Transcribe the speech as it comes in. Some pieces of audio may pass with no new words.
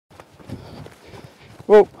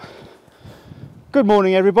Well, good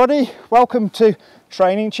morning everybody. Welcome to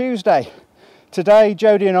Training Tuesday. Today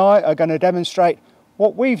Jodie and I are going to demonstrate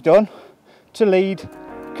what we've done to lead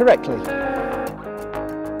correctly.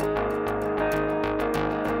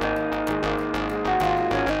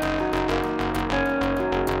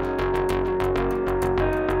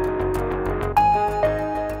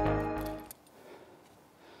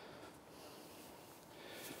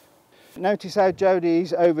 Notice how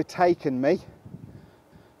Jodie's overtaken me.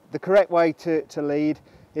 The correct way to lead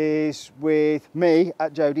is with me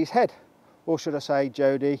at Jodie's head, or should I say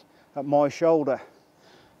Jodie at my shoulder.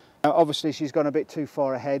 Now, obviously she's gone a bit too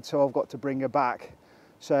far ahead, so I've got to bring her back.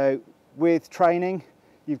 So with training,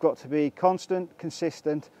 you've got to be constant,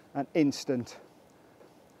 consistent and instant.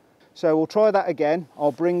 So we'll try that again.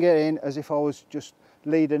 I'll bring her in as if I was just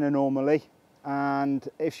leading her normally, and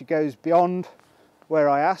if she goes beyond where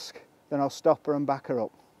I ask, then I'll stop her and back her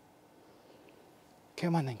up.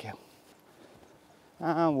 Come on then, girl.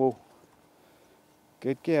 And we'll.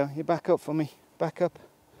 Good girl. You back up for me. Back up.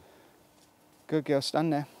 Good girl.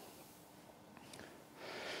 Stand there.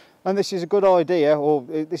 And this is a good idea, or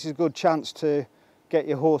this is a good chance to get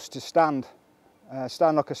your horse to stand.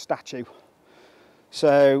 Stand like a statue.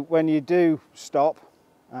 So when you do stop,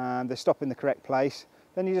 and they stop in the correct place,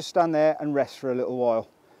 then you just stand there and rest for a little while.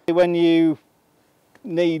 When you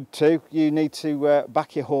need to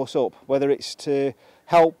back your horse up, whether it's to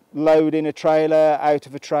help load in a trailer, out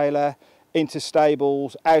of a trailer, into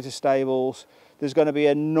stables, out of stables. There's going to be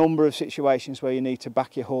a number of situations where you need to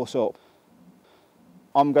back your horse up.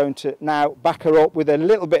 I'm going to now back her up with a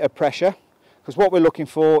little bit of pressure, because what we're looking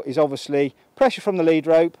for is obviously pressure from the lead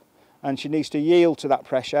rope, and she needs to yield to that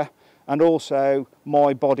pressure, and also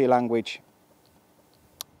my body language.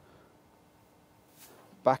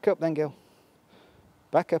 Back up then, girl.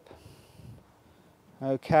 Back up.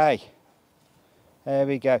 Okay, there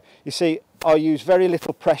we go. You see, I used very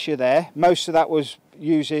little pressure there. Most of that was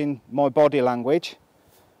using my body language.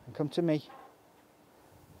 And come to me.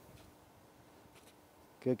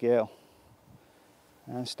 Good girl.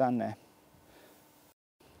 And stand there.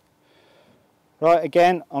 Right,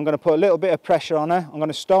 again, I'm going to put a little bit of pressure on her. I'm going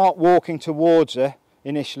to start walking towards her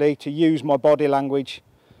initially to use my body language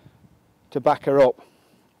to back her up.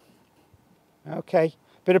 Okay,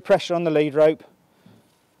 bit of pressure on the lead rope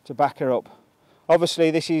to back her up.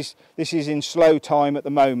 Obviously this is in slow time at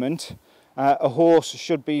the moment. A horse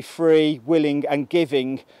should be free, willing and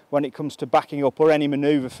giving when it comes to backing up, or any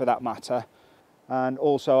manoeuvre for that matter. And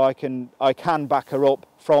also I can back her up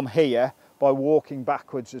from here by walking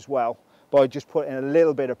backwards as well, by just putting a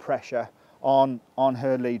little bit of pressure on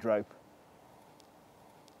her lead rope.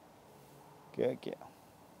 Good girl,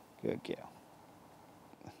 good girl.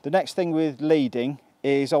 The next thing with leading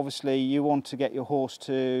is obviously you want to get your horse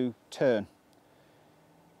to turn.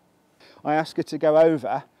 I ask her to go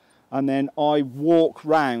over, and then I walk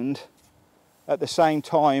round at the same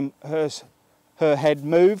time her head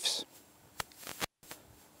moves.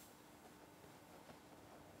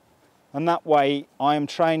 And that way I am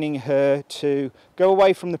training her to go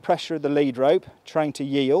away from the pressure of the lead rope, train to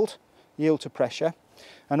yield to pressure,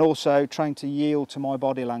 and also train to yield to my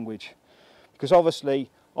body language. Because obviously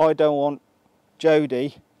I don't want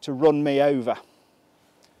Jodie to run me over,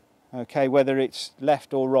 okay, whether it's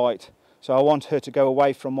left or right. So I want her to go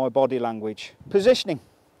away from my body language. Positioning.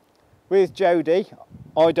 With Jodie,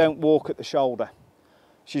 I don't walk at the shoulder.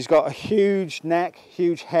 She's got a huge neck,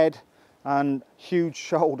 huge head and huge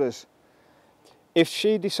shoulders. If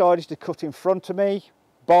she decided to cut in front of me,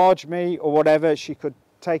 barge me or whatever, she could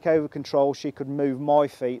take over control. She could move my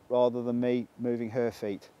feet rather than me moving her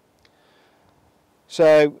feet.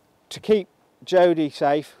 So to keep Jodie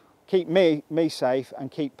safe, keep me safe and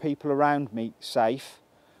keep people around me safe,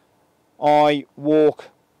 I walk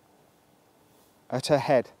at her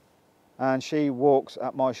head and she walks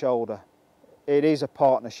at my shoulder. It is a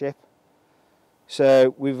partnership,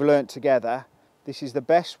 so we've learnt together. This is the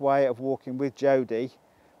best way of walking with Jodie,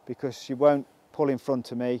 because she won't pull in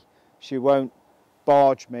front of me, she won't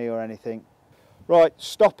barge me or anything. Right,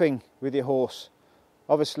 stopping with your horse.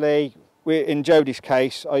 Obviously, in Jodie's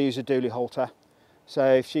case, I use a dually halter.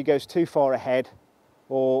 So if she goes too far ahead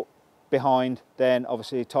or behind, then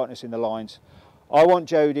obviously tightness in the lines. I want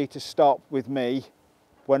Jodie to stop with me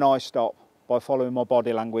when I stop by following my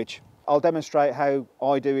body language. I'll demonstrate how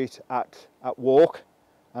I do it at walk,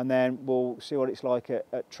 and then we'll see what it's like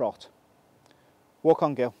at trot. Walk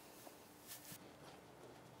on, girl.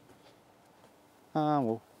 And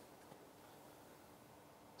walk.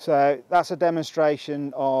 So that's a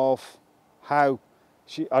demonstration of how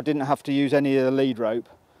I didn't have to use any of the lead rope.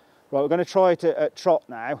 Right, we're going to try it at trot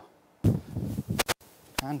now.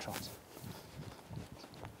 hand trot.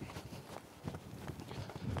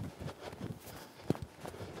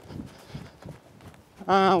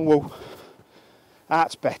 And whoa,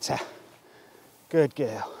 that's better. Good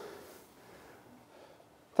girl.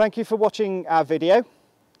 Thank you for watching our video.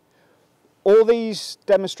 All these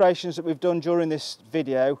demonstrations that we've done during this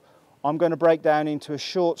video, I'm going to break down into a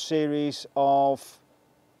short series of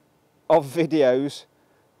videos.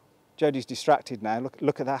 Jodie's distracted now,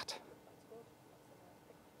 look at that.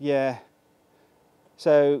 Yeah.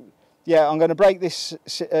 So, yeah, I'm going to break this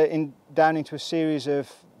down into a series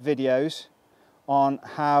of videos on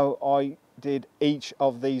how I did each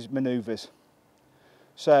of these manoeuvres.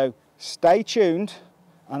 So, stay tuned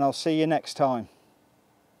and I'll see you next time.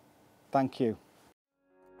 Thank you.